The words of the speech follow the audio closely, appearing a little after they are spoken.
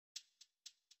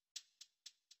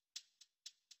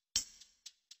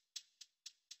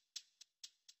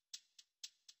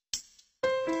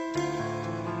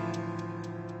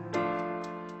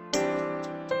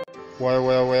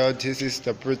Well, this is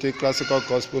the Pretty Classical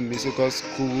Gospel Musical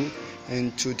School,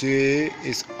 and today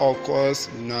is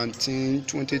August 19,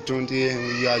 2020, and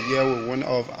we are here with one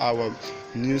of our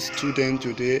new students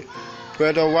today.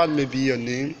 Brother, what may be your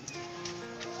name?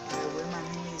 My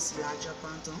name is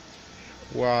panton.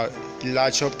 Wow,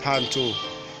 panton.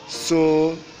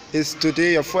 So, is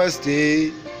today your first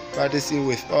day practicing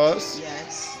with us?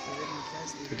 Yes, today my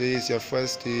first day. Today is your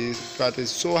first day practice.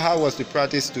 So, how was the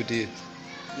practice today?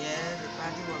 Yeah, the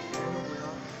party was very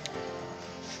well,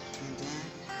 and then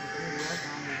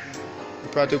The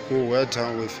practice go well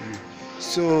done with you.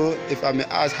 So, if I may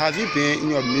ask, have you been in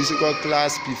your musical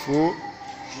class before?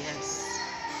 Yes.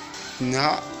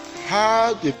 Now,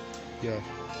 how the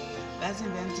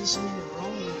Person been teaching me the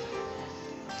wrong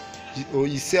way.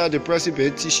 you said the person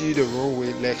been teaching you the wrong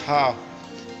way, like how?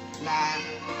 Like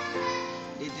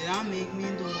they did not make me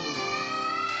to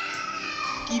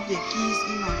keep the keys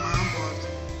in my hand, but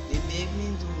they make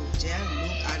me to just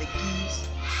look at the keys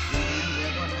and then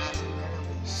recognize it right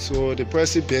away. So the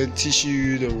person been teaching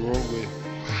you the wrong way.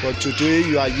 But today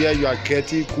you are here, you are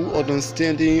getting good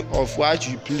understanding of what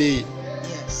you play.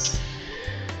 Yes.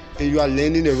 And you are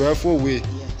learning the rightful way.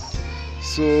 Yes.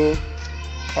 So,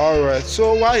 alright.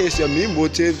 So why is your main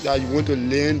motive that you want to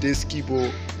learn this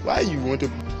keyboard? Why you want to? I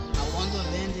want to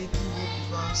learn the keyboard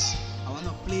because I want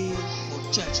to play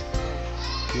for church.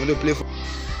 You want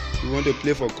to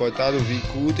play for God. That would be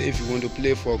good if you want to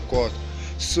play for God.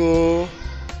 So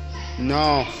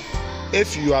now,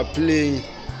 if you are playing,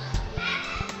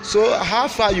 so how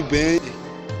far you been?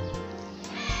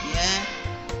 Yeah,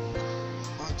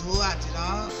 although I did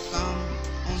not come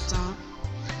on time,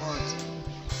 but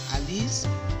at least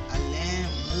I learned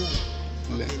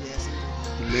more of the lesson.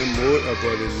 Learn more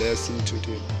about the lesson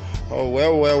today. Oh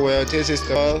well. This is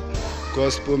the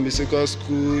Gospel Musical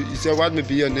School. You said what may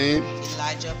be your name?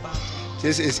 Panton.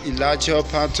 This is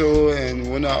Panton, and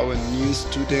one of our new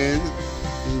students.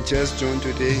 He just joined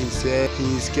today. He said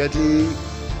he is getting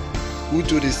good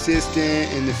to the system,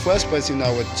 and the first person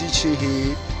that was teaching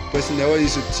him, person never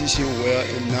used to teach him well,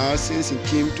 and now since he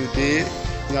came today,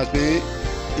 he has been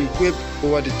equipped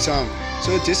over the time.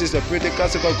 So this is the Pretty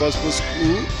Classical Gospel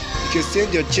School. You can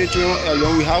send your children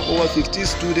along. We have over 50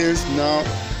 students now,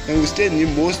 and we still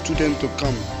need more students to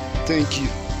come. Thank you.